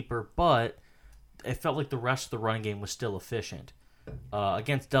that keeper, but it felt like the rest of the running game was still efficient.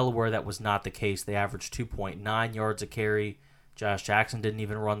 Against Delaware, that was not the case. They averaged 2.9 yards a carry. Josh Jackson didn't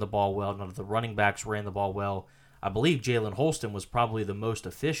even run the ball well. None of the running backs ran the ball well. I believe Jalen Holston was probably the most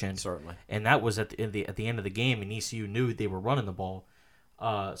efficient. Certainly. And that was at the end of the game, and ECU knew they were running the ball.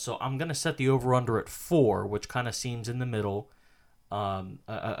 So I'm going to set the over-under at 4, which kind of seems in the middle.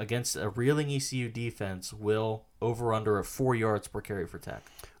 Against a reeling ECU defense, will over-under at 4 yards per carry for Tech.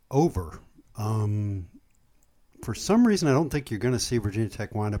 Over. For some reason, I don't think you're going to see Virginia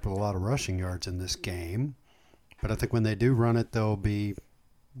Tech wind up with a lot of rushing yards in this game. But I think when they do run it, they'll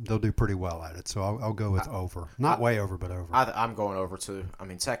do pretty well at it. So I'll go with over. Not way over, but over. I'm going over too. I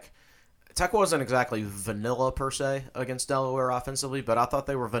mean, Tech wasn't exactly vanilla per se against Delaware offensively, but I thought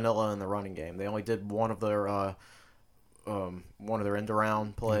they were vanilla in the running game. They only did one of their end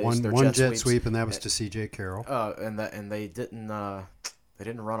around plays. One jet sweeps. sweep, and that was to C.J. Carroll. And they didn't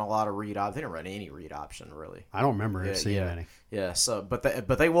run a lot of read option. They didn't run any read option really. I don't remember seeing any. Yeah. So, but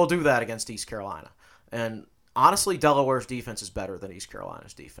they will do that against East Carolina. And honestly, Delaware's defense is better than East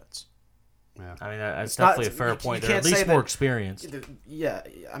Carolina's defense. Yeah. I mean, that's It's definitely not- a fair you point. They're can't at least say more that- experienced. Yeah,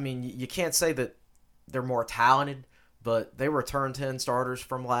 I mean, you can't say that they're more talented, but they returned 10 starters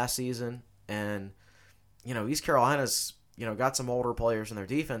from last season, and East Carolina's got some older players in their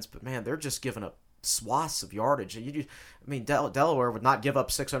defense, but man, they're just giving up swaths of yardage. Delaware would not give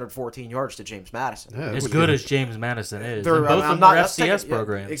up 614 yards to James Madison. Yeah, it As would good be- as James Madison is. They're- And both I'm of them not- are that's FCS taking- yeah,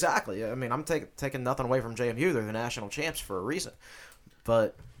 programs. Exactly. I mean, I'm taking nothing away from JMU. They're the national champs for a reason.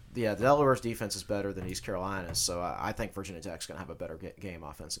 But, yeah, Delaware's defense is better than East Carolina's, so I think Virginia Tech's going to have a better game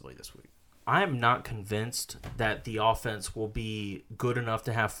offensively this week. I am not convinced that the offense will be good enough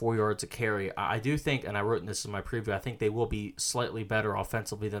to have 4 yards a carry. I do think, and I wrote this in my preview, I think they will be slightly better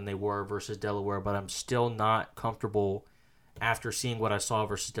offensively than they were versus Delaware, but I'm still not comfortable after seeing what I saw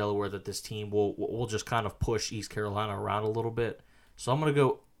versus Delaware that this team will just kind of push East Carolina around a little bit. So I'm going to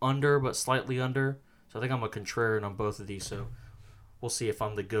go under, but slightly under. So I think I'm a contrarian on both of these. So we'll see if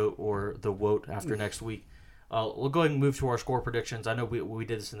I'm the GOAT or the WOAT after next week. We'll go ahead and move to our score predictions. I know we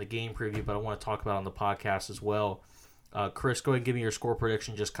did this in the game preview, but I want to talk about it on the podcast as well. Chris, go ahead and give me your score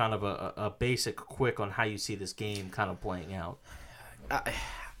prediction, just kind of a basic quick on how you see this game kind of playing out.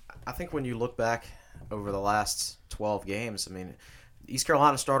 I think when you look back over the last 12 games, I mean, East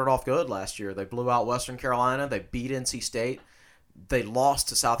Carolina started off good last year. They blew out Western Carolina. They beat NC State. They lost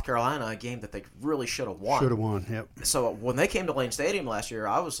to South Carolina, a game that they really should have won. Should have won, yep. So when they came to Lane Stadium last year,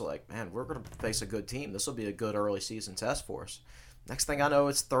 I was like, man, we're going to face a good team. This will be a good early season test for us. Next thing I know,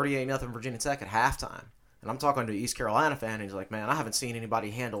 it's 38-0 Virginia Tech at halftime. And I'm talking to an East Carolina fan, and he's like, man, I haven't seen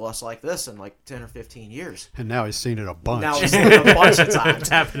anybody handle us like this in like 10 or 15 years. And now he's seen it a bunch. Now he's seen it a bunch of times. It's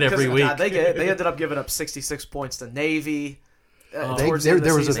happened every week. God, they ended up giving up 66 points to Navy. There was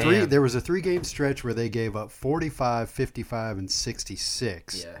a 3-game stretch where they gave up 45, 55, and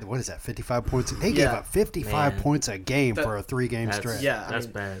 66. Yeah. What is that? 55 points. They gave up 55 points a game for a 3-game stretch. Yeah, that's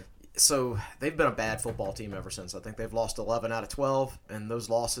bad. So they've been a bad football team ever since. I think they've lost 11 out of 12, and those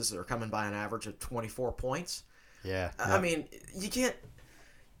losses are coming by an average of 24 points. Yeah. I mean, you can't.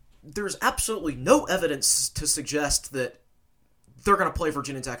 There's absolutely no evidence to suggest that they're going to play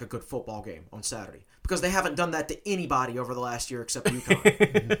Virginia Tech a good football game on Saturday, because they haven't done that to anybody over the last year except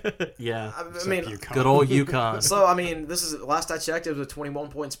UConn. Yeah. I mean, UConn. Good old UConn. So, I mean, this is, last I checked, it was a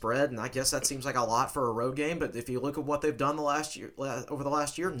 21-point spread, and I guess that seems like a lot for a road game, but if you look at what they've done over the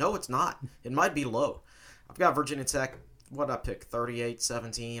last year, no, it's not. It might be low. I've got Virginia Tech, what did I pick,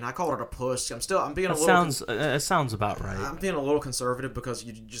 38-17. I called it a push. I'm being a little... It sounds about right. I'm being a little conservative because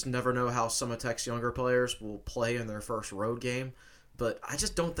you just never know how some of Tech's younger players will play in their first road game. But I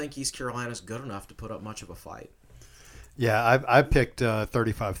just don't think East Carolina's good enough to put up much of a fight. Yeah, I picked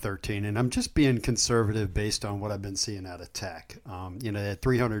 35-13, and I'm just being conservative based on what I've been seeing out of Tech. They had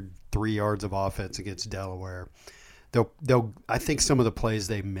 303 yards of offense against Delaware. They'll I think some of the plays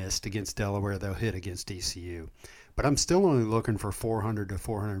they missed against Delaware, they'll hit against ECU. But I'm still only looking for 400 to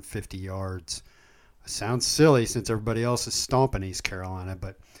 450 yards. Sounds silly since everybody else is stomping East Carolina,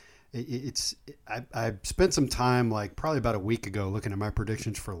 but I spent some time, like probably about a week ago, looking at my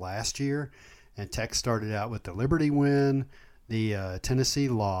predictions for last year, and Tech started out with the Liberty win, the Tennessee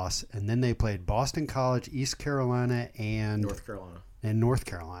loss, and then they played Boston College, East Carolina, and North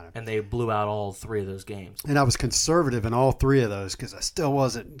Carolina. And they blew out all 3 of those games. And I was conservative in all 3 of those because I still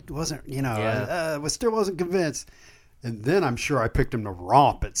wasn't I still wasn't convinced. And then I'm sure I picked him to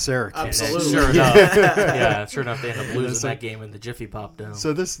romp at Syracuse. Absolutely. Sure enough. Sure enough, they ended up losing that game in the Jiffy Pop Dome.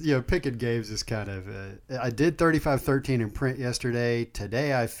 So this, picking games is kind of I did 35-13 in print yesterday.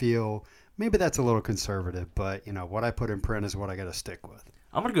 Today I feel maybe that's a little conservative, but what I put in print is what I got to stick with.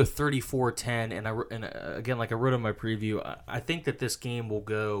 I'm going to go 34-10, and again, like I wrote in my preview, I think that this game will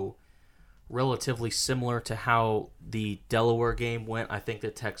go relatively similar to how the Delaware game went. I think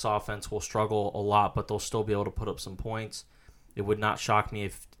that Tech's offense will struggle a lot, but they'll still be able to put up some points. It would not shock me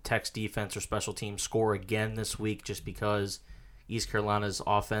if Tech's defense or special teams score again this week, just because East Carolina's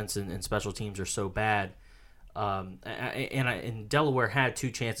offense and special teams are so bad. And Delaware had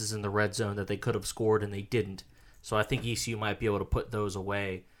 2 chances in the red zone that they could have scored, and they didn't. So I think ECU might be able to put those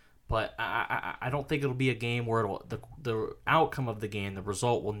away. But I don't think it'll be a game where the outcome of the game, the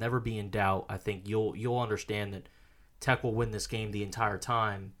result, will never be in doubt. I think you'll understand that Tech will win this game the entire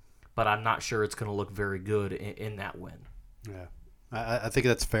time, but I'm not sure it's going to look very good in that win. Yeah, I think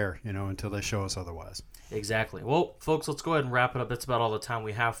that's fair, until they show us otherwise. Exactly. Well, folks, let's go ahead and wrap it up. That's about all the time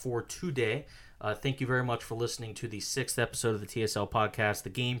we have for today. Thank you very much for listening to the 6th episode of the TSL podcast. The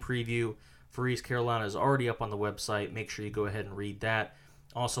game preview for East Carolina is already up on the website. Make sure you go ahead and read that.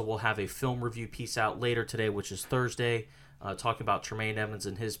 Also, we'll have a film review piece out later today, which is Thursday, talking about Tremaine Evans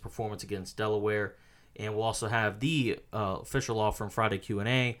and his performance against Delaware. And we'll also have the official Law Firm Friday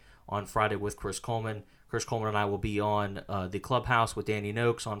Q&A on Friday with Chris Coleman. Chris Coleman and I will be on the Clubhouse with Danny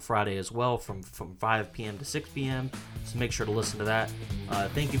Noakes on Friday as well from 5 p.m. to 6 p.m. So make sure to listen to that.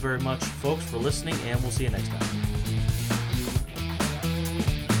 Thank you very much, folks, for listening, and we'll see you next time.